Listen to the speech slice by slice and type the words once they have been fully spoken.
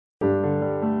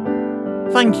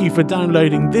Thank you for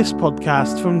downloading this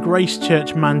podcast from Grace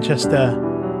Church Manchester.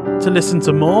 To listen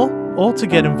to more or to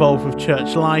get involved with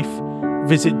church life,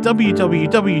 visit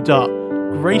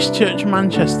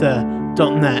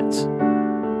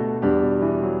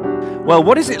www.gracechurchmanchester.net. Well,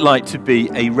 what is it like to be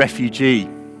a refugee?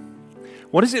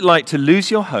 What is it like to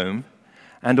lose your home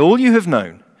and all you have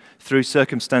known through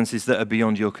circumstances that are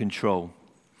beyond your control?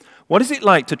 What is it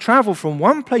like to travel from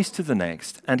one place to the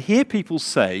next and hear people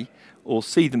say, or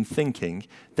see them thinking,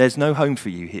 there's no home for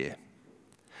you here?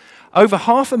 Over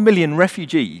 500,000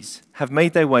 refugees have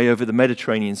made their way over the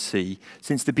Mediterranean Sea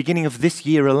since the beginning of this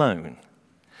year alone.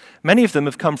 Many of them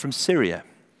have come from Syria.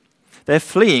 They're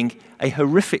fleeing a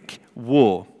horrific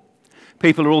war.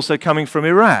 People are also coming from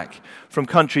Iraq, from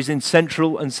countries in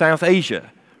Central and South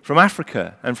Asia, from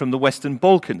Africa and from the Western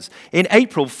Balkans. In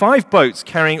April, 5 boats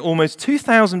carrying almost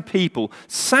 2,000 people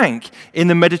sank in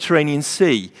the Mediterranean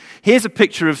Sea. Here's a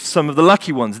picture of some of the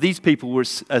lucky ones. These people were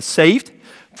saved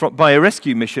by a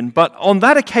rescue mission, but on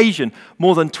that occasion,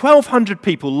 more than 1,200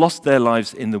 people lost their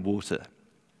lives in the water.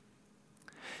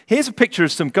 Here's a picture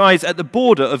of some guys at the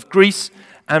border of Greece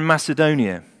and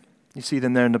Macedonia. You see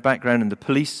them there in the background and the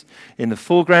police in the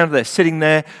foreground. They're sitting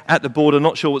there at the border,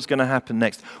 not sure what's going to happen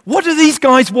next. What do these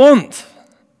guys want?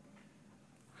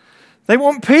 They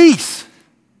want peace.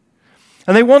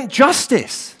 And they want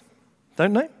justice,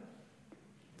 don't they?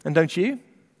 And don't you? And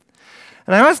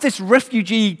now, as this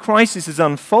refugee crisis has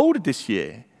unfolded this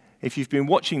year, if you've been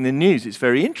watching the news, it's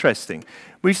very interesting.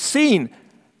 We've seen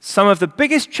some of the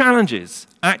biggest challenges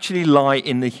actually lie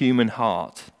in the human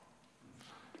heart.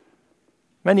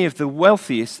 Many of the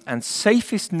wealthiest and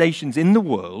safest nations in the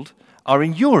world are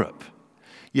in Europe.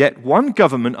 Yet one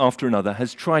government after another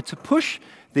has tried to push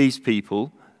these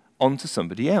people onto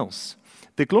somebody else.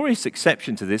 The glorious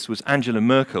exception to this was Angela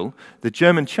Merkel, the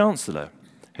German Chancellor,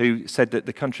 who said that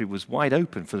the country was wide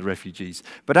open for the refugees.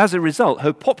 But as a result,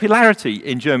 her popularity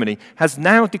in Germany has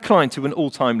now declined to an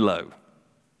all-time low.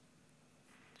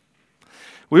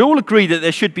 We all agree that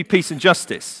there should be peace and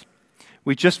justice.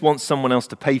 We just want someone else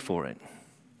to pay for it.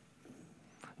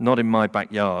 Not in my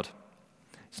backyard.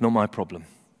 It's not my problem.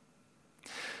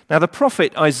 Now, the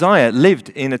prophet Isaiah lived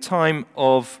in a time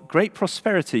of great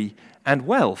prosperity and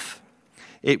wealth.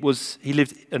 He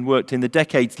lived and worked in the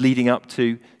decades leading up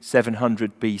to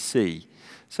 700 BC.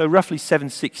 So roughly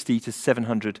 760 to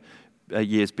 700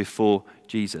 years before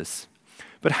Jesus.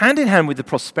 But hand in hand with the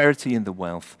prosperity and the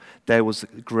wealth, there was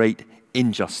great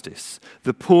injustice.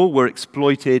 The poor were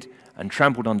exploited and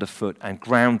trampled underfoot and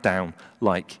ground down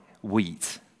like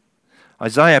wheat.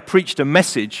 Isaiah preached a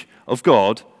message of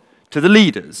God to the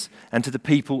leaders and to the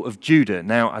people of Judah.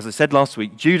 Now, as I said last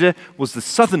week, Judah was the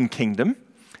southern kingdom,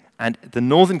 and the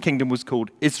northern kingdom was called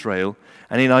Israel.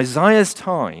 And in Isaiah's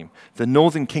time, the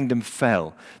northern kingdom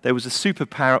fell. There was a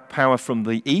superpower from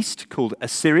the east called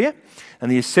Assyria,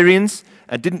 and the Assyrians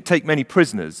didn't take many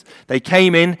prisoners. They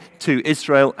came in to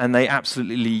Israel, and they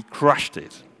absolutely crushed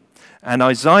it. And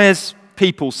Isaiah's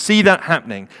people see that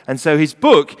happening. And so his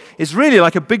book is really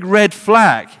like a big red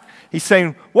flag. He's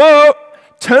saying, whoa,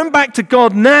 turn back to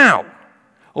God now,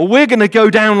 or we're going to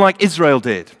go down like Israel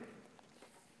did.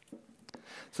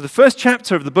 So the first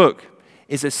chapter of the book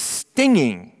is a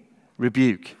stinging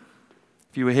rebuke.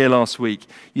 If you were here last week,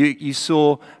 you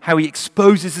saw how he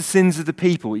exposes the sins of the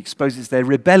people. He exposes their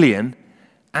rebellion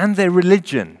and their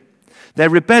religion.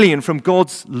 Their rebellion from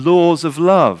God's laws of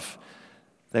love.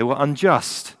 They were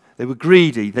unjust. They were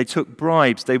greedy, they took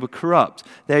bribes, they were corrupt.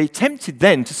 They attempted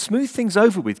then to smooth things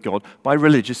over with God by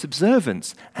religious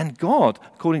observance. And God,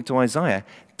 according to Isaiah,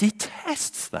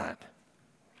 detests that.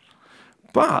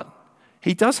 But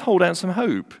he does hold out some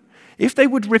hope. If they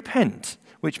would repent,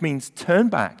 which means turn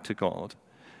back to God,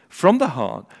 from the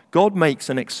heart, God makes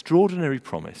an extraordinary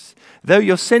promise. Though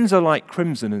your sins are like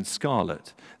crimson and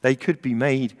scarlet, they could be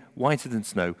made whiter than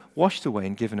snow, washed away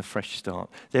and given a fresh start.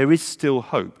 There is still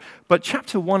hope. But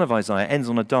chapter 1 of Isaiah ends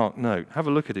on a dark note. Have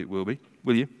a look at it, will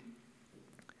you?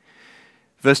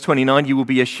 Verse 29, you will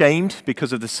be ashamed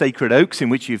because of the sacred oaks in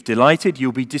which you've delighted.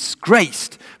 You'll be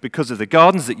disgraced because of the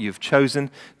gardens that you've chosen.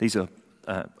 These are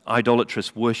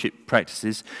idolatrous worship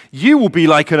practices. You will be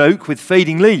like an oak with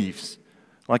fading leaves,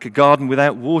 like a garden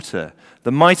without water.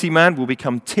 The mighty man will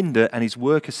become tinder and his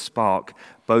work a spark.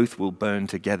 Both will burn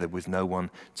together with no one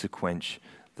to quench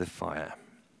the fire.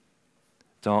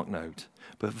 Dark note.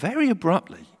 But very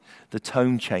abruptly, the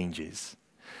tone changes.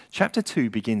 Chapter 2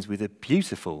 begins with a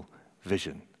beautiful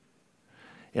vision.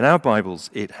 In our Bibles,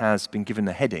 it has been given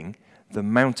the heading, The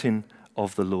Mountain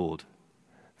of the Lord.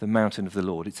 The Mountain of the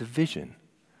Lord. It's a vision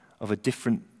of a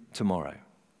different tomorrow.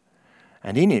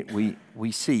 And in it,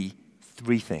 we see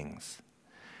three things.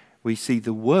 We see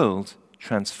the world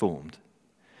transformed.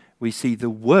 We see the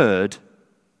Word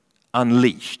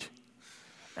unleashed,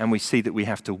 and we see that we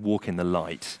have to walk in the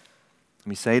light. Let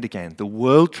me say it again. The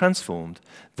world transformed,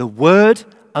 the Word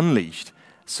unleashed,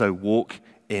 so walk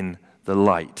in the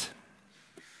light.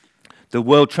 The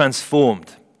world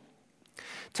transformed.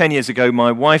 10 years ago,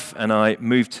 my wife and I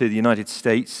moved to the United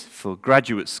States for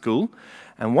graduate school,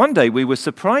 and one day we were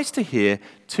surprised to hear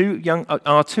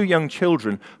our two young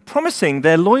children promising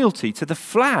their loyalty to the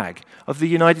flag of the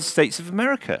United States of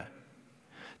America.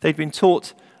 They'd been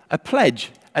taught a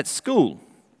pledge at school.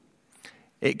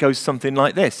 It goes something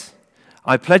like this: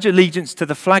 I pledge allegiance to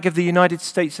the flag of the United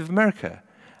States of America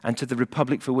and to the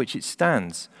republic for which it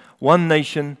stands, one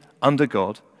nation under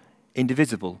God,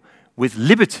 indivisible, with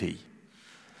liberty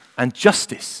and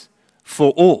justice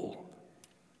for all.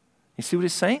 You see what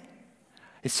it's saying?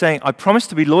 It's saying, I promise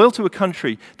to be loyal to a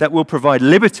country that will provide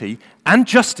liberty and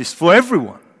justice for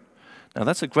everyone. Now,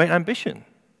 that's a great ambition.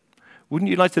 Wouldn't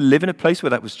you like to live in a place where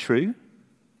that was true?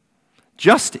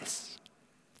 Justice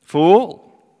for all.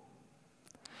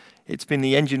 It's been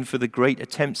the engine for the great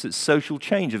attempts at social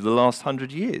change of the last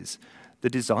 100 years, the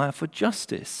desire for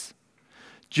justice.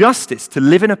 Justice, to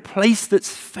live in a place that's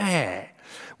fair,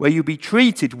 where you'll be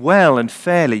treated well and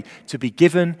fairly, to be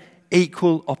given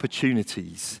equal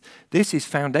opportunities. This is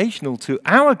foundational to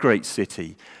our great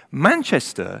city.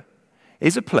 Manchester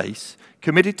is a place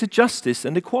committed to justice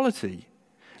and equality,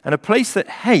 and a place that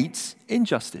hates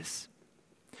injustice.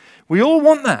 We all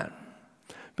want that,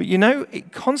 but you know,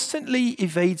 it constantly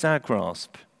evades our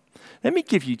grasp. Let me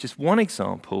give you just one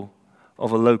example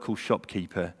of a local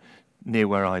shopkeeper near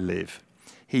where I live.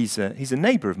 He's a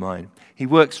neighbour of mine. He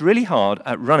works really hard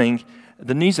at running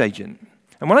the newsagent.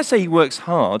 And when I say he works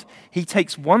hard, he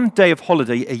takes one day of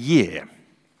holiday a year.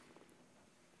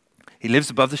 He lives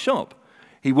above the shop.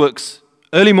 He works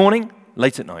early morning,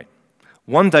 late at night.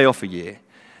 One day off a year.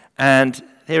 And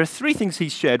there are three things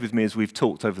he's shared with me as we've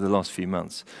talked over the last few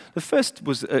months. The first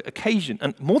was an occasion,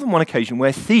 and more than one occasion,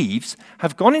 where thieves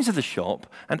have gone into the shop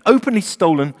and openly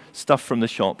stolen stuff from the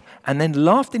shop and then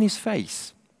laughed in his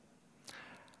face.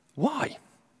 Why?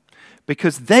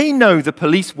 Because they know the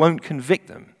police won't convict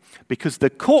them, because the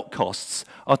court costs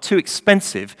are too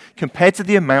expensive compared to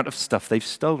the amount of stuff they've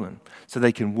stolen, so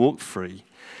they can walk free.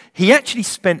 He actually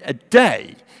spent a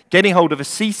day getting hold of a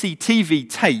CCTV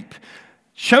tape,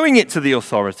 showing it to the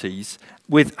authorities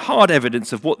with hard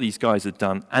evidence of what these guys had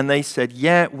done, and they said,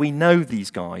 yeah, we know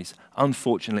these guys.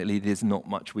 Unfortunately, there's not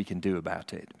much we can do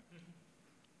about it.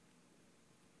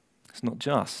 It's not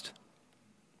just.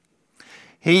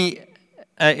 His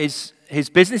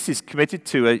business is committed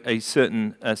to a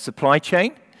certain supply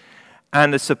chain,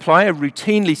 and the supplier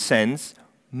routinely sends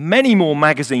many more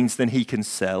magazines than he can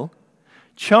sell,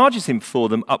 charges him for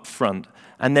them up front,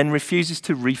 and then refuses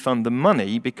to refund the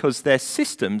money because their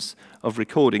systems of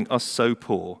recording are so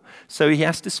poor. So he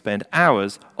has to spend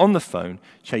hours on the phone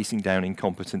chasing down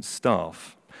incompetent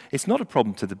staff. It's not a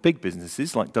problem to the big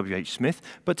businesses like W.H. Smith,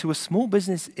 but to a small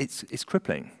business, it's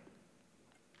crippling.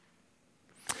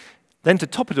 Then to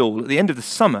top it all, at the end of the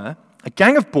summer, a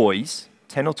gang of boys,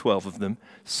 10 or 12 of them,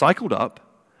 cycled up,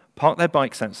 parked their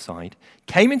bikes outside,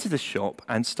 came into the shop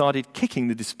and started kicking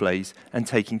the displays and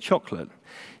taking chocolate.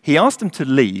 He asked them to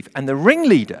leave, and the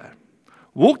ringleader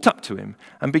walked up to him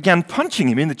and began punching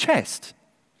him in the chest,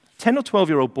 10 or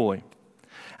 12-year-old boy.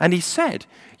 And he said,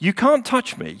 "You can't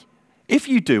touch me. If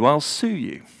you do, I'll sue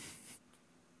you."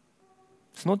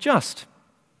 It's not just.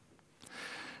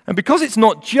 And because it's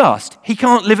not just, he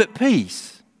can't live at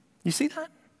peace. You see that?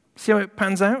 See how it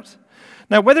pans out?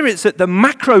 Now, whether it's at the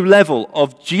macro level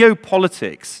of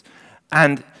geopolitics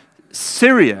and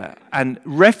Syria and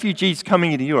refugees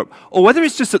coming into Europe, or whether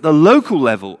it's just at the local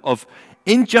level of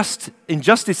injustice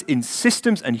in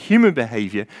systems and human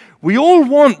behavior, we all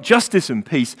want justice and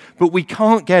peace, but we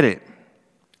can't get it.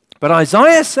 But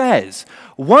Isaiah says,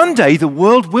 one day the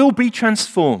world will be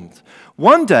transformed.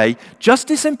 One day,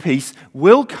 justice and peace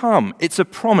will come. It's a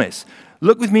promise.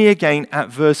 Look with me again at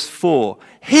verse 4.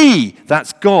 He,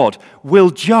 that's God, will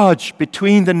judge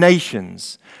between the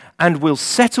nations and will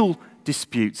settle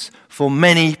disputes for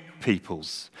many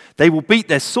peoples. They will beat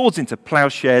their swords into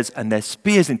plowshares and their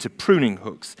spears into pruning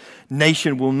hooks.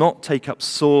 Nation will not take up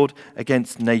sword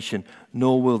against nation,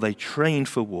 nor will they train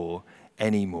for war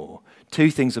anymore. Two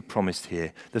things are promised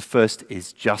here. The first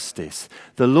is justice.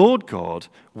 The Lord God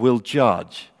will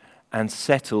judge and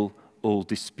settle all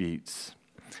disputes.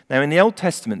 Now, in the Old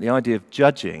Testament, the idea of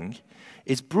judging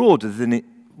is broader than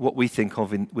what we think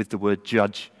of with the word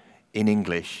judge in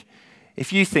English.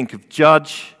 If you think of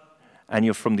judge and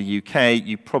you're from the UK,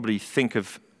 you probably think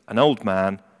of an old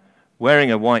man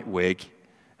wearing a white wig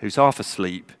who's half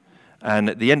asleep And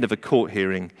at the end of a court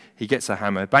hearing, he gets a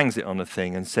hammer, bangs it on the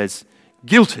thing, and says,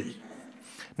 "Guilty."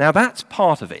 Now, that's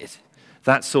part of it.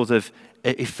 That's sort of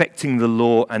effecting the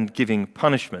law and giving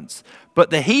punishments. But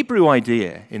the Hebrew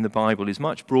idea in the Bible is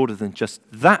much broader than just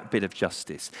that bit of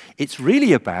justice. It's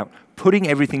really about putting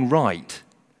everything right,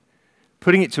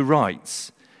 putting it to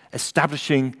rights,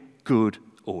 establishing good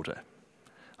order.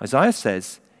 Isaiah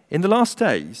says, in the last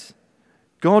days,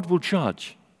 God will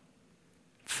judge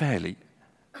fairly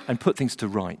and put things to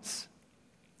rights.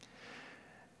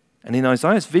 And in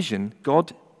Isaiah's vision,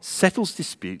 God settles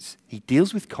disputes, he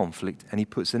deals with conflict, and he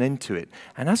puts an end to it.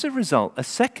 And as a result, a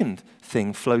second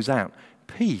thing flows out.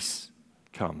 Peace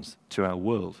comes to our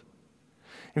world.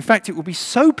 In fact, it will be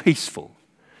so peaceful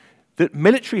that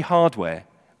military hardware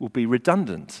will be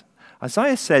redundant.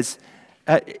 Isaiah says,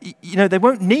 they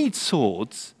won't need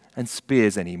swords and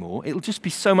spears anymore. It'll just be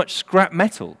so much scrap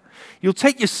metal. You'll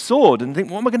take your sword and think,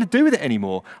 what am I going to do with it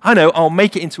anymore? I know, I'll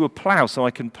make it into a plow so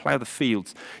I can plow the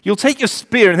fields. You'll take your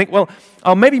spear and think, well,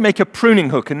 I'll maybe make a pruning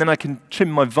hook and then I can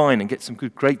trim my vine and get some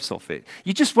good grapes off it.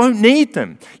 You just won't need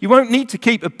them. You won't need to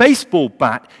keep a baseball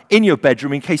bat in your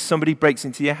bedroom in case somebody breaks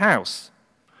into your house.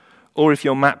 Or if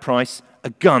you're Matt Price,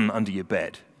 a gun under your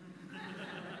bed.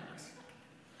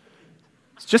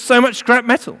 It's just so much scrap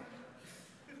metal.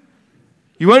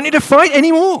 You won't need to fight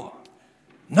anymore.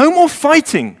 No more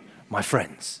fighting, my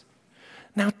friends.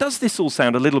 Now, does this all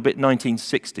sound a little bit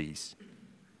 1960s?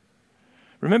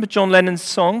 Remember John Lennon's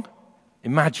song?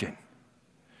 Imagine.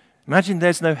 Imagine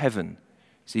there's no heaven.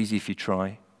 It's easy if you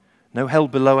try. No hell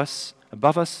below us,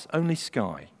 above us, only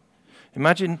sky.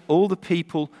 Imagine all the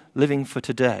people living for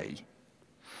today.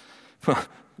 Well,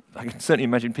 I can certainly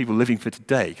imagine people living for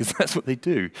today, because that's what they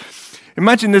do.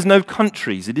 Imagine there's no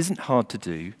countries. It isn't hard to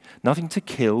do. Nothing to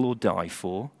kill or die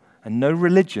for, and no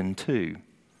religion too.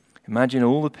 Imagine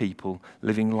all the people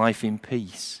living life in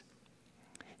peace.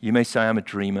 You may say I'm a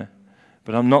dreamer,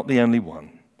 but I'm not the only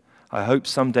one. I hope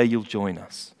someday you'll join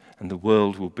us, and the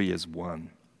world will be as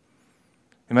one.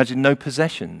 Imagine no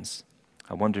possessions.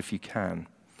 I wonder if you can.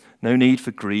 No need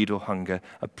for greed or hunger,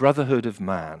 a brotherhood of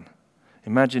man.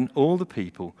 Imagine all the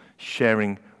people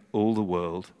sharing all the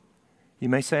world. You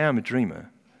may say I'm a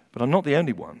dreamer, but I'm not the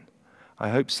only one. I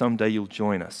hope someday you'll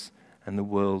join us and the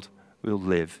world will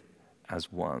live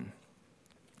as one.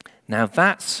 Now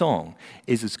that song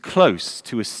is as close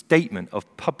to a statement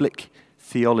of public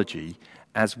theology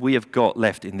as we have got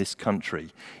left in this country.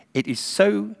 It is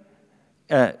so,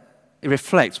 it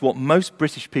reflects what most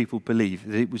British people believe,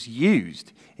 that it was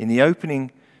used in the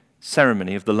opening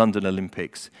ceremony of the London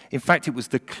Olympics. In fact, it was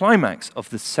the climax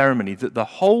of the ceremony that the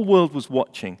whole world was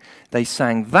watching. They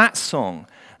sang that song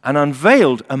and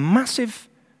unveiled a massive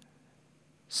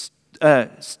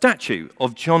statue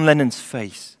of John Lennon's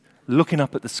face looking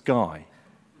up at the sky.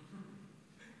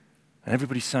 And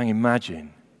everybody sang,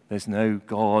 imagine, there's no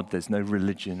God, there's no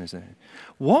religion.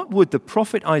 What would the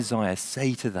prophet Isaiah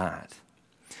say to that?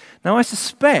 Now, I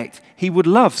suspect he would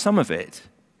love some of it.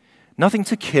 Nothing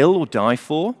to kill or die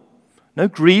for. No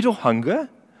greed or hunger.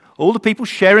 All the people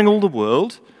sharing all the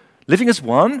world. Living as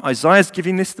one. Isaiah's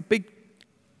giving this the big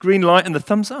green light and the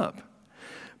thumbs up.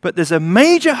 But there's a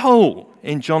major hole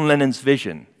in John Lennon's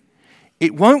vision.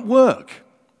 It won't work.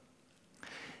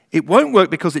 It won't work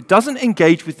because it doesn't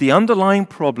engage with the underlying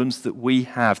problems that we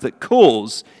have that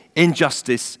cause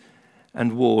injustice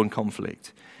and war and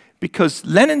conflict. Because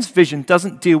Lennon's vision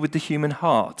doesn't deal with the human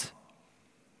heart.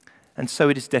 And so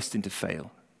it is destined to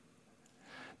fail.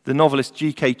 The novelist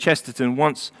G.K. Chesterton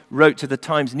once wrote to the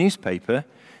Times newspaper.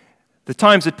 The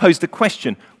Times had posed the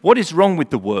question, what is wrong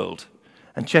with the world?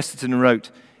 And Chesterton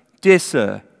wrote, Dear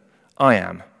Sir, I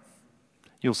am.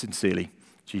 Yours sincerely,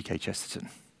 G.K. Chesterton.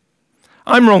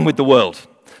 I'm wrong with the world.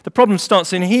 The problem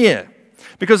starts in here.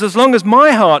 Because as long as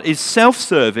my heart is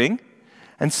self-serving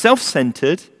and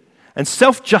self-centered and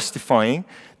self-justifying,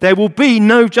 there will be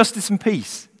no justice and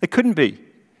peace. There couldn't be,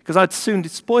 because I'd soon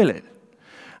spoil it.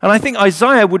 And I think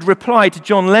Isaiah would reply to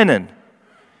John Lennon,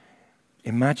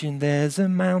 imagine there's a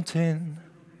mountain.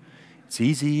 It's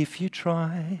easy if you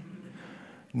try.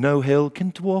 No hill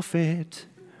can dwarf it.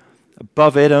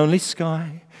 Above it only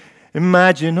sky.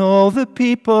 Imagine all the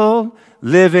people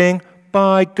living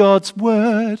by God's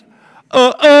word.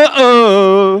 Oh, oh,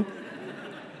 oh.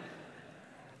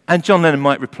 And John Lennon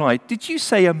might reply, did you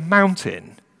say a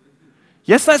mountain?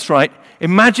 Yes, that's right.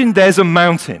 Imagine there's a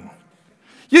mountain.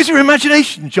 Use your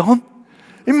imagination, John.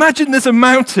 Imagine there's a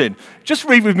mountain. Just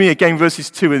read with me again verses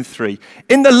 2 and 3.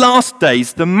 In the last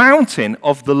days, the mountain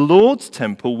of the Lord's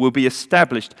temple will be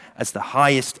established as the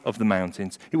highest of the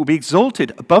mountains. It will be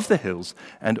exalted above the hills,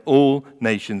 and all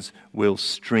nations will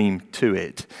stream to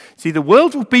it. See, the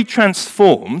world will be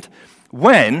transformed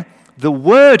when the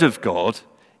Word of God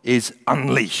is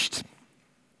unleashed.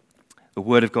 The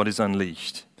Word of God is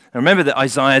unleashed. Now remember that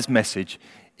Isaiah's message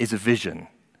is a vision.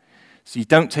 So you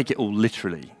don't take it all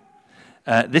literally.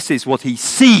 This is what he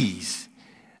sees.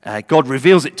 God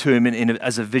reveals it to him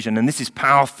as a vision, and this is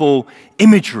powerful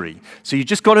imagery. So you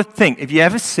just got to think, have you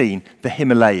ever seen the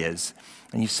Himalayas,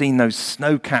 and you've seen those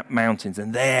snow-capped mountains,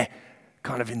 and there,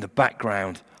 kind of in the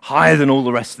background, higher than all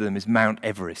the rest of them, is Mount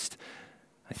Everest.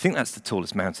 I think that's the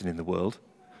tallest mountain in the world.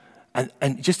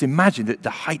 And just imagine that the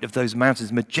height of those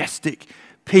mountains, majestic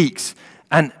peaks.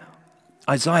 And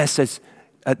Isaiah says,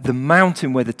 the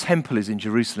mountain where the temple is in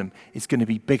Jerusalem is going to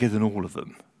be bigger than all of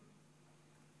them.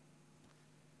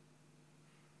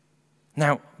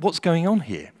 Now, what's going on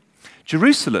here?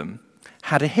 Jerusalem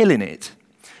had a hill in it,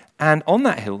 and on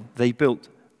that hill they built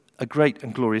a great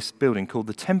and glorious building called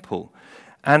the Temple.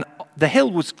 And the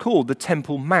hill was called the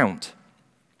Temple Mount.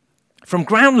 From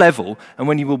ground level, and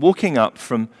when you were walking up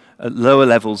from lower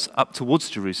levels up towards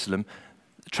Jerusalem,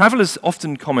 travelers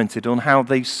often commented on how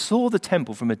they saw the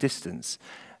temple from a distance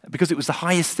because it was the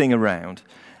highest thing around,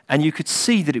 and you could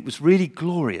see that it was really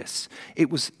glorious.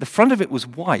 The front of it was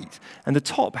white, and the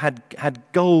top had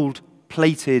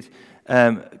gold-plated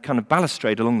kind of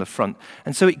balustrade along the front,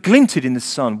 and so it glinted in the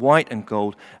sun, white and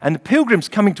gold. And the pilgrims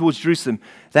coming towards Jerusalem,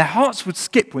 their hearts would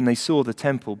skip when they saw the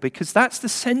temple, because that's the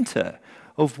center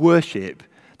of worship.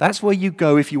 That's where you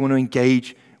go if you want to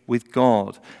engage with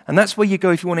God. And that's where you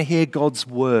go if you want to hear God's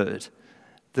word.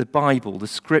 The Bible, the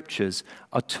scriptures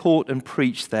are taught and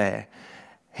preached there.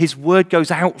 His word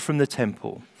goes out from the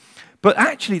temple. But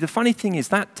actually, the funny thing is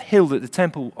that hill that the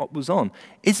temple was on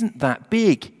isn't that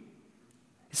big.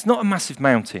 It's not a massive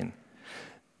mountain.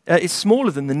 It's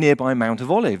smaller than the nearby Mount of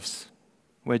Olives,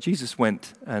 where Jesus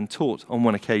went and taught on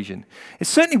one occasion. It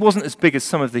certainly wasn't as big as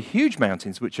some of the huge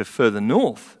mountains which are further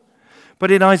north. But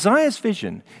in Isaiah's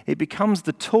vision, it becomes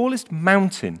the tallest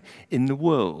mountain in the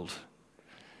world.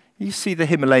 You see the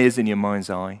Himalayas in your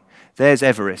mind's eye. There's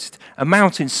Everest, a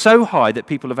mountain so high that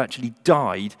people have actually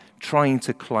died trying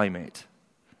to climb it.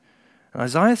 And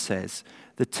Isaiah says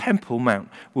the Temple Mount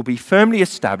will be firmly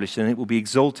established and it will be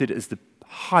exalted as the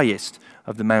highest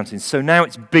of the mountains. So now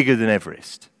it's bigger than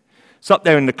Everest. It's up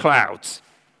there in the clouds.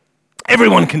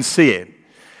 Everyone can see it.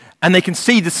 And they can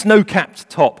see the snow-capped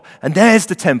top. And there's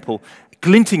the temple,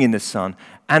 glinting in the sun.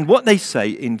 And what they say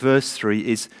in verse 3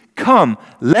 is, "Come,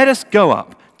 let us go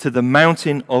up to the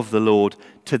mountain of the Lord,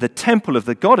 to the temple of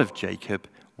the God of Jacob."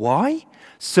 Why?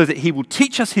 So that he will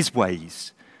teach us his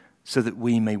ways, so that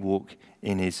we may walk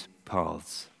in his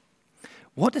paths.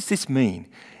 What does this mean?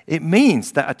 It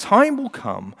means that a time will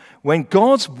come when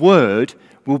God's word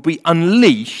will be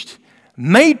unleashed,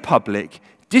 made public,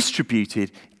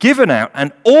 distributed, given out,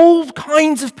 and all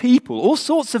kinds of people, all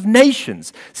sorts of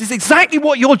nations. This is exactly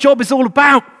what your job is all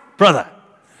about, brother,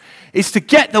 is to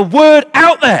get the word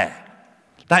out there.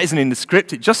 That isn't in the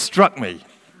script, it just struck me.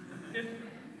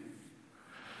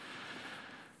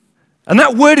 And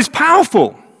that word is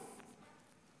powerful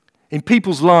in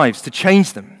people's lives to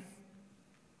change them.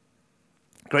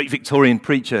 Great Victorian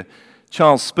preacher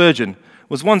Charles Spurgeon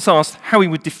was once asked how he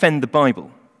would defend the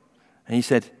Bible. And he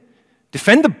said,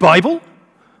 "Defend the Bible?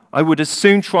 I would as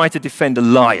soon try to defend a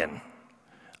lion.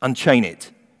 Unchain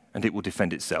it, and it will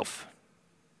defend itself."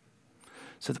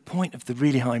 So the point of the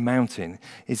really high mountain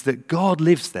is that God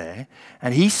lives there,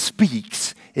 and he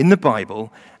speaks in the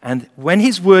Bible, and when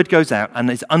his word goes out and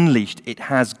is unleashed, it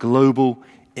has global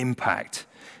impact.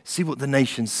 See what the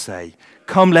nations say.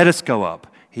 "Come, let us go up.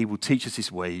 He will teach us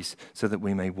his ways so that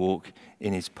we may walk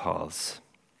in his paths."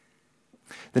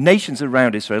 The nations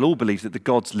around Israel all believed that the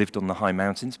gods lived on the high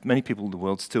mountains. Many people in the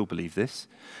world still believe this.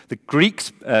 The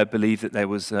Greeks believed that there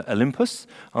was Olympus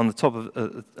on the top of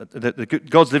the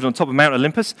gods lived on top of Mount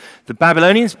Olympus. The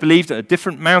Babylonians believed at a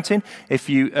different mountain. If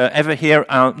you ever hear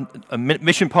a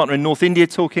mission partner in North India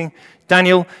talking,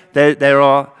 Daniel, there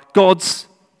are gods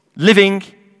living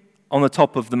on the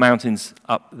top of the mountains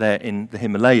up there in the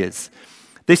Himalayas.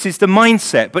 This is the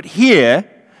mindset. But here,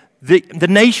 the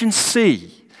nations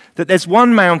see that there's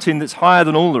one mountain that's higher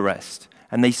than all the rest,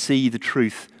 and they see the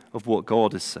truth of what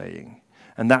God is saying.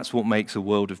 And that's what makes a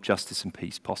world of justice and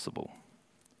peace possible.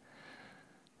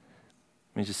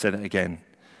 Let me just say that again,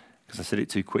 because I said it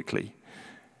too quickly.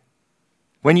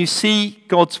 When you see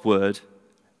God's word,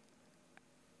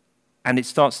 and it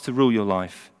starts to rule your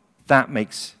life, that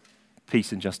makes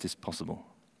peace and justice possible.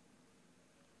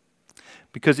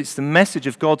 because it's the message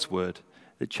of God's word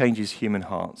that changes human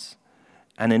hearts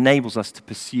and enables us to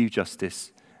pursue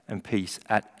justice and peace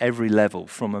at every level,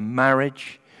 from a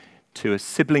marriage to a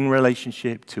sibling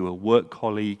relationship, to a work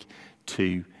colleague,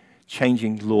 to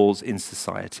changing laws in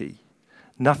society.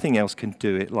 Nothing else can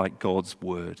do it like God's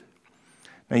word.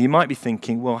 Now, you might be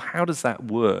thinking, well, how does that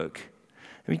work?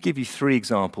 Let me give you 3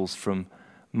 examples from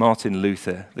Martin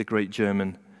Luther, the great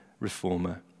German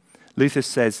reformer. Luther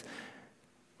says,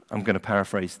 I'm going to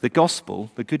paraphrase, the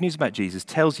gospel, the good news about Jesus,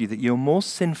 tells you that you're more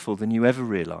sinful than you ever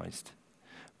realized,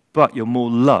 but you're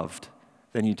more loved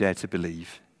than you dare to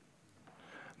believe.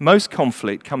 Most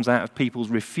conflict comes out of people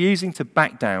refusing to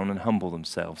back down and humble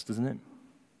themselves, doesn't it?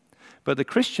 But the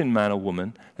Christian man or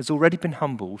woman has already been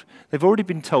humbled. They've already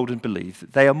been told and believed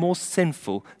that they are more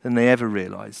sinful than they ever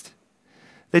realized.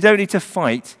 They don't need to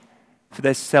fight for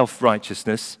their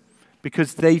self-righteousness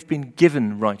because they've been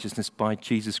given righteousness by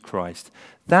Jesus Christ.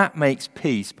 That makes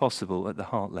peace possible at the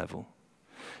heart level.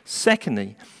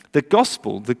 Secondly, the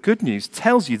gospel, the good news,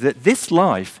 tells you that this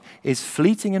life is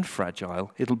fleeting and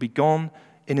fragile. It'll be gone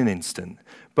in an instant.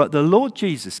 But the Lord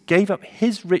Jesus gave up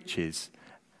his riches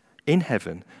in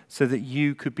heaven so that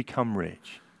you could become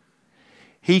rich.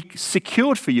 He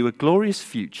secured for you a glorious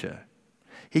future.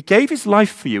 He gave his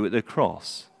life for you at the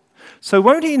cross. So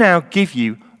won't he now give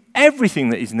you everything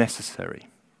that is necessary?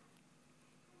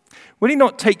 Will he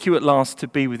not take you at last to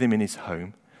be with him in his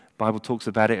home? The Bible talks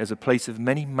about it as a place of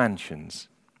many mansions.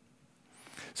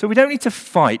 So we don't need to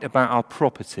fight about our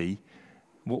property,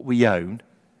 what we own,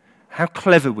 how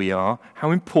clever we are,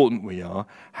 how important we are,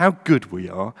 how good we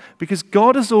are, because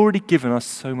God has already given us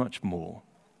so much more.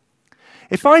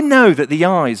 If I know that the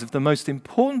eyes of the most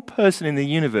important person in the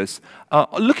universe are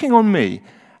looking on me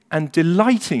and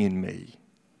delighting in me,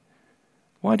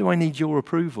 why do I need your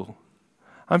approval?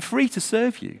 I'm free to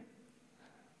serve you,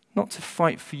 not to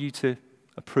fight for you to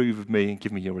approve of me and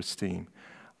give me your esteem.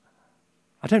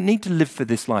 I don't need to live for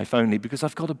this life only because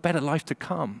I've got a better life to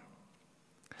come.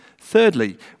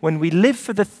 Thirdly, when we live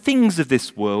for the things of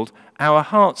this world, our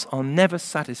hearts are never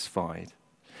satisfied.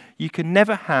 You can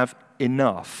never have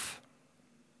enough.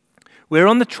 We're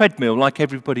on the treadmill like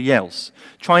everybody else,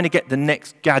 trying to get the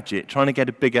next gadget, trying to get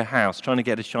a bigger house, trying to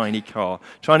get a shiny car,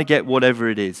 trying to get whatever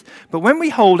it is. But when we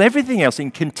hold everything else in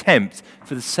contempt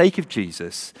for the sake of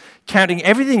Jesus, counting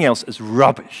everything else as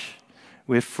rubbish,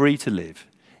 we're free to live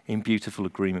in beautiful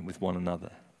agreement with one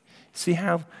another. See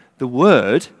how the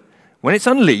word, when it's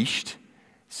unleashed,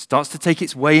 starts to take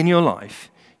its way in your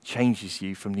life, changes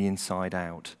you from the inside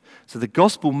out. So the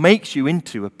gospel makes you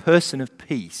into a person of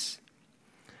peace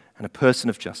and a person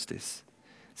of justice.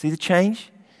 See the change?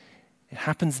 It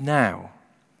happens now,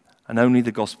 and only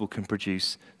the gospel can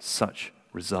produce such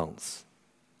results.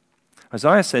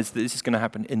 Isaiah says that this is going to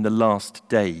happen in the last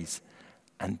days,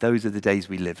 and those are the days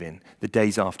we live in, the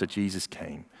days after Jesus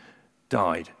came,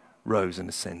 died, rose, and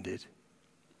ascended.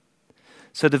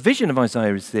 So the vision of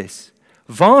Isaiah is this: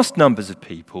 vast numbers of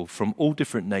people from all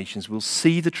different nations will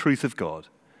see the truth of God,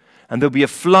 and there'll be a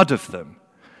flood of them.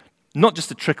 Not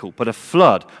just a trickle, but a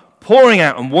flood pouring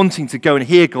out and wanting to go and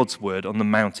hear God's word on the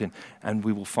mountain, and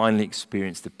we will finally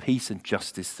experience the peace and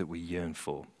justice that we yearn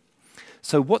for.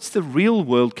 So what's the real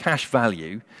world cash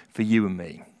value for you and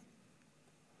me?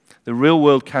 The real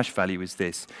world cash value is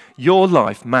this: your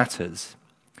life matters.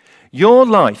 Your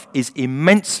life is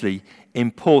immensely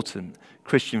important,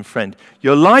 Christian friend.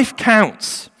 Your life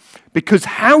counts because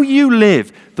how you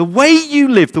live, the way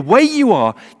you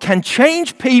are, can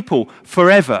change people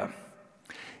forever.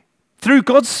 Through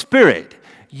God's Spirit,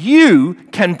 you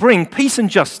can bring peace and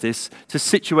justice to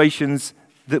situations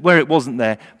where it wasn't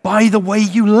there. By the way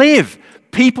you live,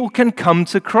 people can come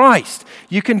to Christ.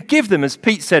 You can give them, as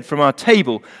Pete said from our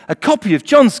table, a copy of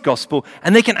John's Gospel,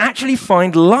 and they can actually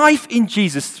find life in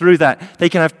Jesus through that. They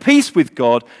can have peace with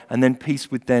God and then peace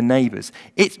with their neighbors.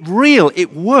 It's real,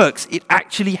 it works, it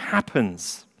actually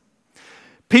happens.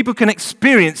 People can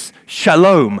experience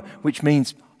shalom, which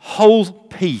means whole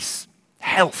peace,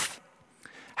 health.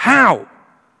 How?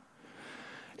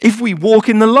 If we walk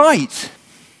in the light.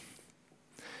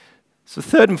 So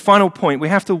third and final point, we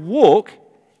have to walk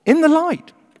in the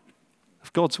light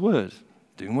of God's word,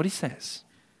 doing what he says.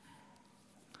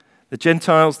 The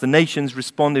Gentiles, the nations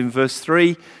respond in verse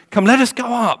 3, "Come, let us go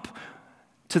up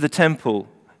to the temple.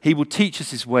 He will teach us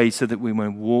his ways so that we may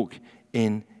walk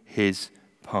in his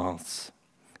paths."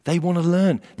 They want to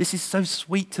learn. This is so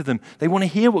sweet to them. They want to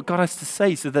hear what God has to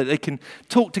say so that they can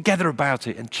talk together about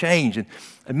it and change and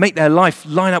make their life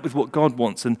line up with what God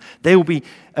wants. And they will be,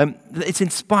 it's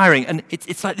inspiring. And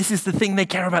it's like this is the thing they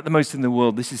care about the most in the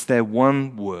world. This is their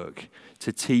one work,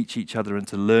 to teach each other and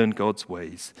to learn God's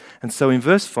ways. And so in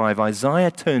verse 5,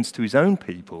 Isaiah turns to his own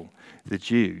people, the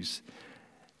Jews,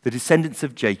 the descendants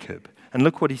of Jacob. And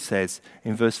look what he says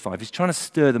in verse 5. He's trying to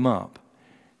stir them up.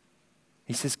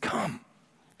 He says, "Come,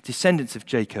 descendants of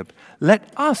Jacob,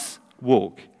 let us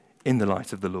walk in the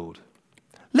light of the Lord.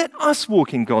 Let us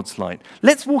walk in God's light.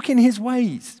 Let's walk in his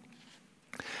ways."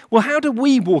 Well, how do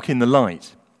we walk in the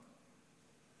light?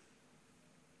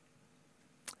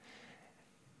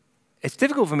 It's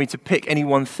difficult for me to pick any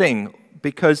one thing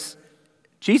because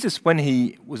Jesus, when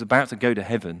he was about to go to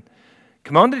heaven,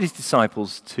 commanded his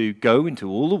disciples to go into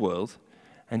all the world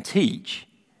and teach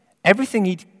everything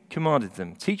he'd commanded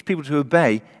them, teach people to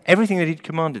obey everything that he'd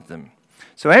commanded them.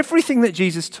 So everything that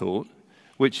Jesus taught,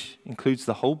 which includes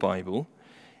the whole Bible,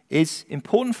 is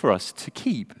important for us to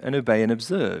keep and obey and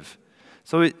observe.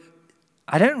 So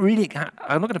I'm not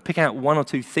going to pick out one or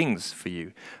two things for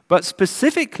you, but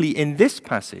specifically in this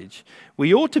passage,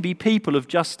 we ought to be people of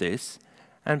justice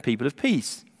and people of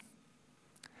peace.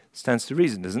 Stands to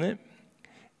reason, doesn't it?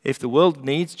 If the world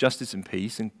needs justice and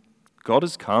peace, and God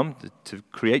has come to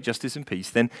create justice and peace,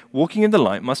 then walking in the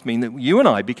light must mean that you and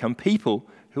I become people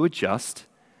who are just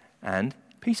and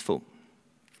peaceful.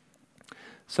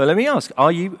 So let me ask,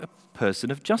 are you a person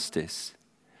of justice?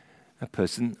 A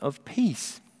person of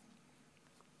peace?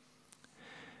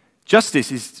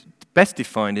 Justice is best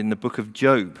defined in the book of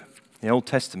Job, the Old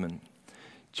Testament.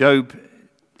 Job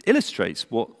illustrates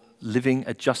what living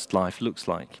a just life looks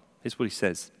like. Here's what he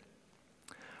says.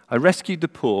 "I rescued the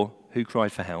poor who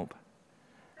cried for help,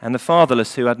 and the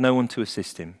fatherless who had no one to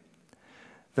assist him.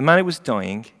 The man who was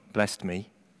dying blessed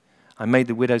me. I made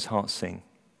the widow's heart sing.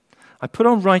 I put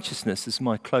on righteousness as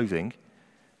my clothing.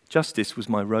 Justice was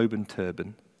my robe and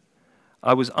turban.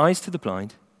 I was eyes to the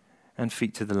blind and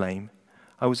feet to the lame.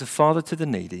 I was a father to the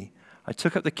needy. I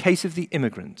took up the case of the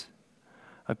immigrant.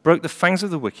 I broke the fangs of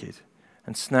the wicked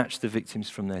and snatched the victims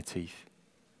from their teeth."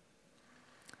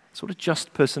 That's what a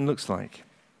just person looks like.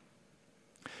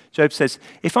 Job says,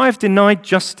 "If I have denied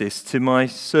justice to my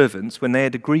servants when they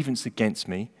had a grievance against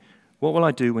me, what will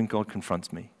I do when God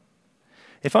confronts me?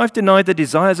 If I've denied the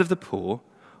desires of the poor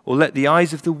or let the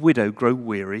eyes of the widow grow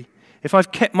weary, if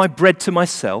I've kept my bread to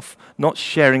myself, not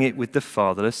sharing it with the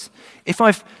fatherless, if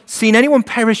I've seen anyone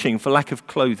perishing for lack of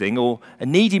clothing or a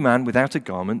needy man without a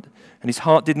garment, and his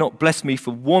heart did not bless me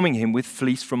for warming him with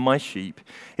fleece from my sheep,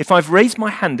 if I've raised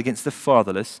my hand against the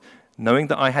fatherless, knowing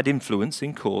that I had influence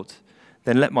in court,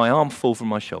 then let my arm fall from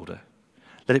my shoulder.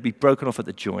 Let it be broken off at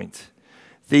the joint.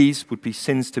 These would be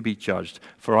sins to be judged,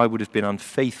 for I would have been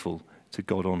unfaithful to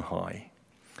God on high."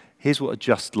 Here's what a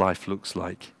just life looks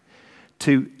like.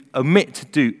 To omit to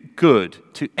do good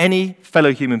to any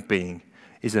fellow human being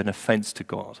is an offense to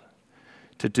God.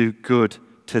 To do good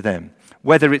to them.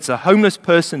 Whether it's a homeless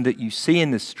person that you see in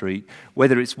the street,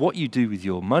 whether it's what you do with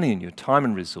your money and your time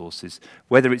and resources,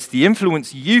 whether it's the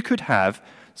influence you could have,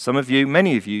 some of you,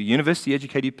 many of you,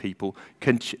 university-educated people,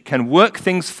 can work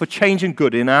things for change and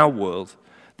good in our world.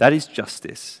 That is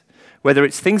justice. Whether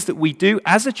it's things that we do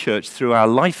as a church through our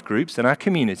life groups and our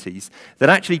communities that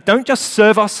actually don't just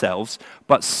serve ourselves,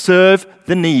 but serve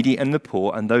the needy and the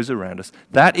poor and those around us.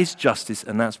 That is justice,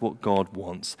 and that's what God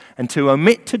wants. And to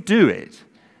omit to do it,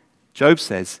 Job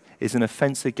says, is an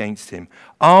offense against him.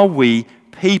 Are we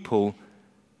people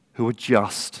who are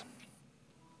just?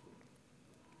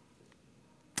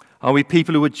 Are we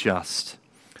people who are just?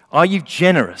 Are you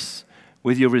generous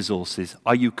with your resources?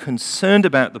 Are you concerned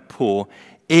about the poor?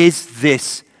 Is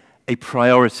this a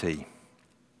priority?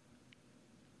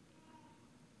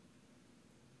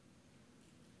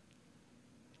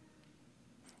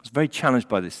 I was very challenged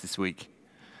by this week.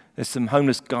 There's some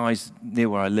homeless guys near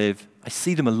where I live. I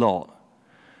see them a lot.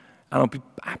 And I'll be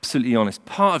absolutely honest,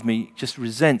 part of me just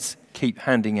resents keep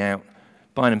handing out,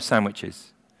 buying them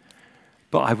sandwiches.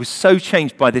 But I was so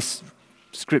changed by this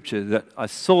scripture that I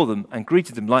saw them and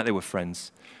greeted them like they were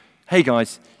friends. "Hey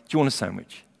guys, do you want a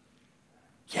sandwich?"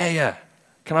 Yeah.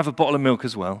 Can I have a bottle of milk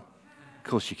as well? Of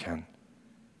course you can.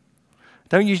 I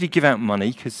don't usually give out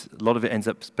money because a lot of it ends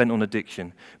up spent on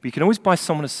addiction. But you can always buy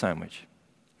someone a sandwich.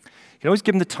 You can always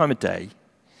give them the time of day.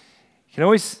 You can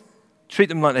always treat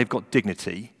them like they've got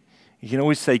dignity. You can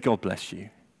always say, "God bless you."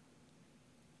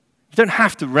 You don't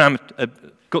have to ram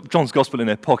John's Gospel in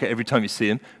their pocket every time you see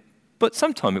them, but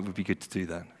sometime it would be good to do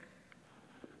that.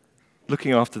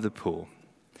 Looking after the poor.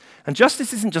 And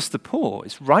justice isn't just the poor,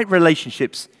 it's right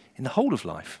relationships in the whole of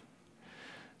life.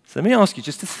 So let me ask you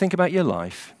just to think about your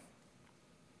life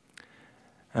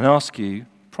and ask you,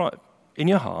 in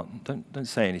your heart, don't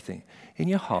say anything, in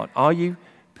your heart, are you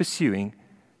pursuing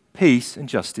peace and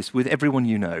justice with everyone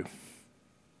you know?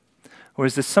 Or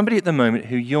is there somebody at the moment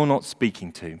who you're not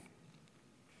speaking to?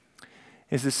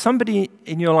 Is there somebody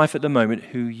in your life at the moment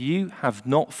who you have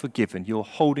not forgiven? You're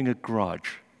holding a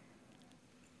grudge.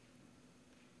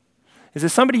 Is there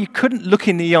somebody you couldn't look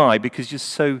in the eye because you're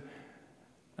so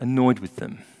annoyed with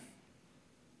them?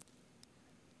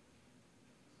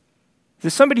 Is there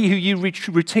somebody who you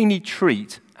routinely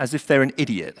treat as if they're an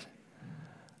idiot?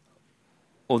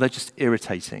 Or they're just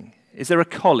irritating? Is there a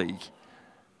colleague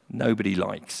nobody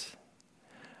likes?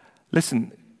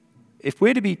 Listen, if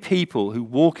we're to be people who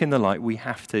walk in the light, we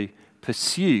have to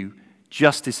pursue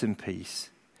justice and peace,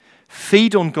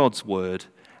 feed on God's word,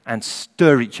 and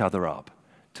stir each other up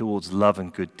towards love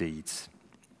and good deeds.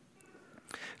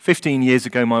 15 years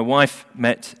ago, my wife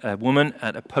met a woman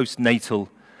at a postnatal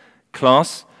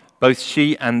class. Both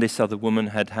she and this other woman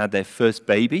had had their first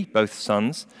baby, both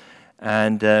sons,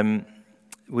 and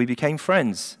we became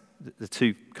friends, the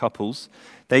two couples.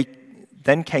 They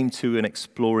then came to an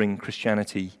Exploring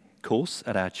Christianity course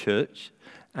at our church,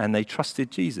 and they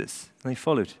trusted Jesus, and they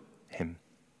followed him.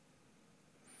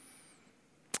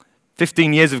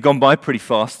 15 years have gone by pretty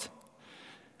fast.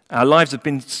 Our lives have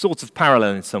been sort of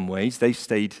parallel in some ways. They've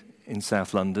stayed in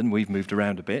South London. We've moved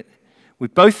around a bit.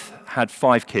 We've both had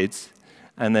 5 kids,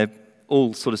 and they're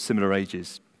all sort of similar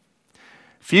ages.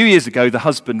 A few years ago, the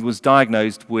husband was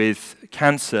diagnosed with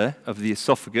cancer of the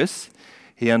esophagus.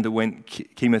 He underwent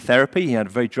chemotherapy. He had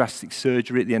a very drastic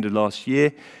surgery at the end of last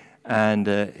year, and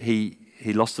he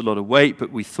lost a lot of weight, but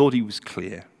we thought he was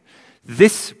clear.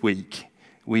 This week,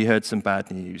 we heard some bad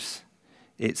news.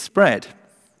 It spread.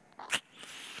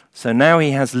 So now he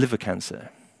has liver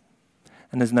cancer,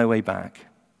 and there's no way back.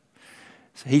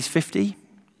 So he's 50.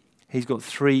 He's got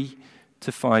 3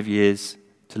 to 5 years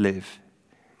to live.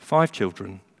 5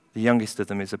 children. The youngest of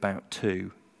them is about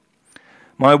 2.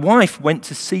 My wife went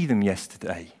to see them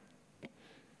yesterday.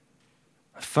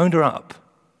 I phoned her up.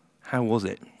 How was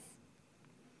it?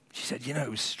 She said, it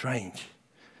was strange.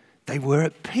 They were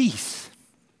at peace.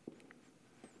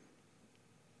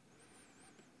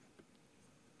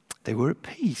 They were at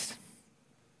peace.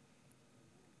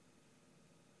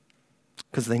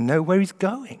 Because they know where he's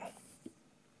going.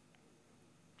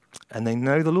 And they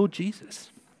know the Lord Jesus.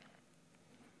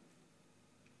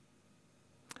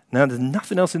 Now, there's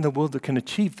nothing else in the world that can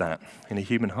achieve that in a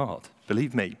human heart,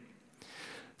 believe me.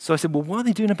 So I said, well, what are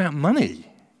they doing about money?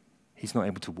 He's not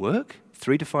able to work,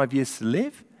 3 to 5 years to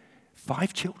live,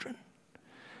 5 children.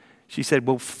 She said,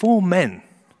 well, 4 men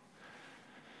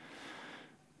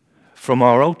from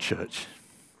our old church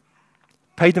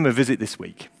paid them a visit this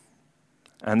week.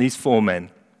 And these 4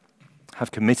 men have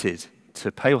committed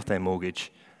to pay off their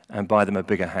mortgage and buy them a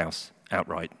bigger house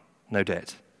outright, no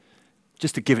debt,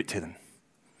 just to give it to them,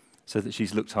 so that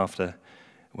she's looked after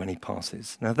when he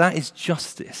passes. Now that is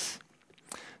justice.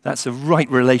 That's a right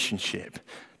relationship.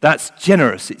 That's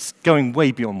generous. It's going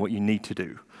way beyond what you need to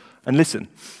do. And listen,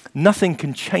 nothing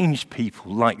can change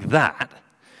people like that.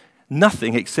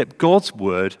 Nothing except God's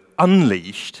word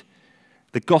unleashed,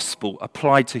 the gospel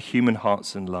applied to human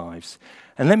hearts and lives.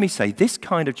 And let me say, this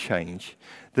kind of change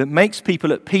that makes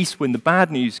people at peace when the bad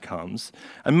news comes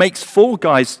and makes 4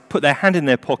 guys put their hand in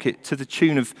their pocket to the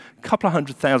tune of a couple of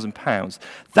 £100,000,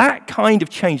 that kind of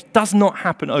change does not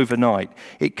happen overnight.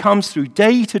 It comes through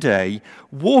day to day,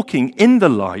 walking in the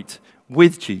light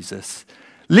with Jesus,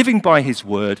 living by his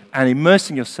word and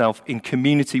immersing yourself in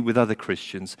community with other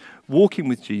Christians, walking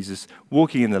with Jesus,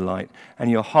 walking in the light,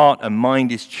 and your heart and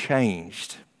mind is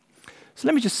changed. So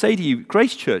let me just say to you,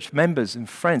 Grace Church members and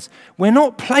friends, we're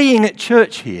not playing at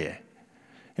church here.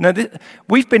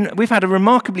 We've had a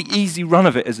remarkably easy run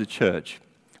of it as a church.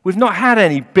 We've not had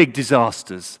any big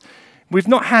disasters. We've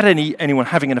not had anyone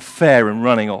having an affair and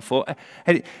running off.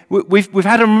 We've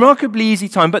had a remarkably easy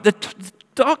time, but the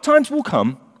dark times will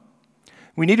come.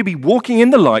 We need to be walking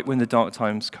in the light when the dark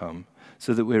times come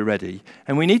so that we're ready.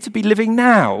 And we need to be living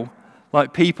now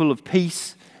like people of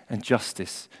peace and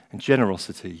justice and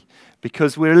generosity,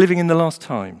 because we're living in the last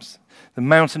times. The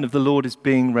mountain of the Lord is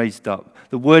being raised up.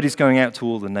 The word is going out to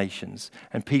all the nations,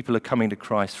 and people are coming to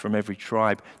Christ from every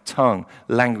tribe, tongue,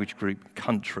 language group,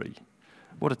 country.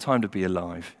 What a time to be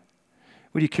alive.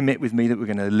 Will you commit with me that we're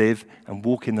going to live and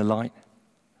walk in the light?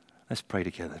 Let's pray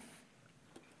together.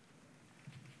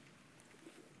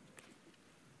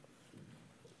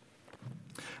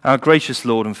 Our gracious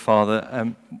Lord and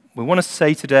Father, we want to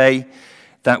say today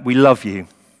that we love you.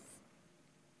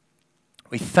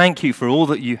 We thank you for all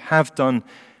that you have done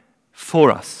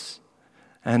for us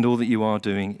and all that you are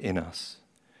doing in us.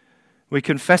 We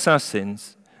confess our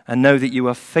sins and know that you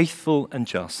are faithful and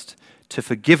just to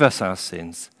forgive us our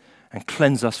sins and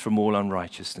cleanse us from all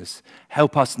unrighteousness.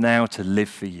 Help us now to live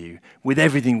for you with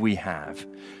everything we have,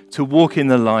 to walk in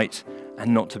the light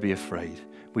and not to be afraid.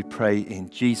 We pray in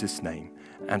Jesus' name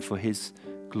and for his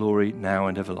glory now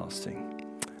and everlasting.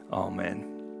 Amen.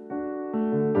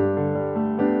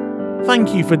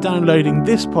 Thank you for downloading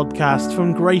this podcast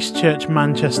from Grace Church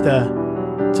Manchester.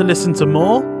 To listen to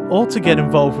more or to get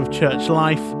involved with church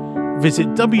life, visit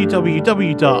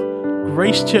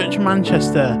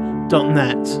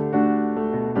www.gracechurchmanchester.net.